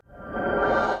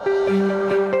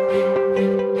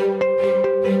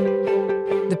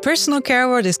personal care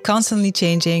world is constantly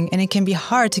changing and it can be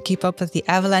hard to keep up with the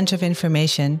avalanche of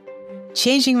information.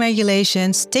 Changing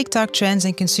regulations, TikTok trends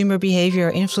and consumer behavior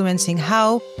are influencing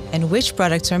how and which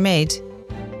products are made.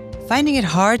 Finding it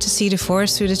hard to see the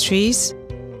forest through the trees?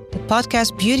 The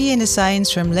podcast Beauty and the Science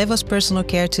from LEHVOSS Personal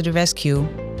Care to the rescue.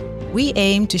 We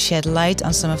aim to shed light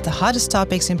on some of the hottest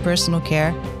topics in personal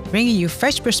care, bringing you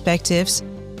fresh perspectives,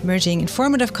 merging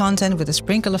informative content with a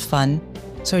sprinkle of fun.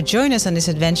 So join us on this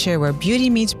adventure where beauty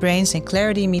meets brains and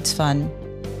clarity meets fun.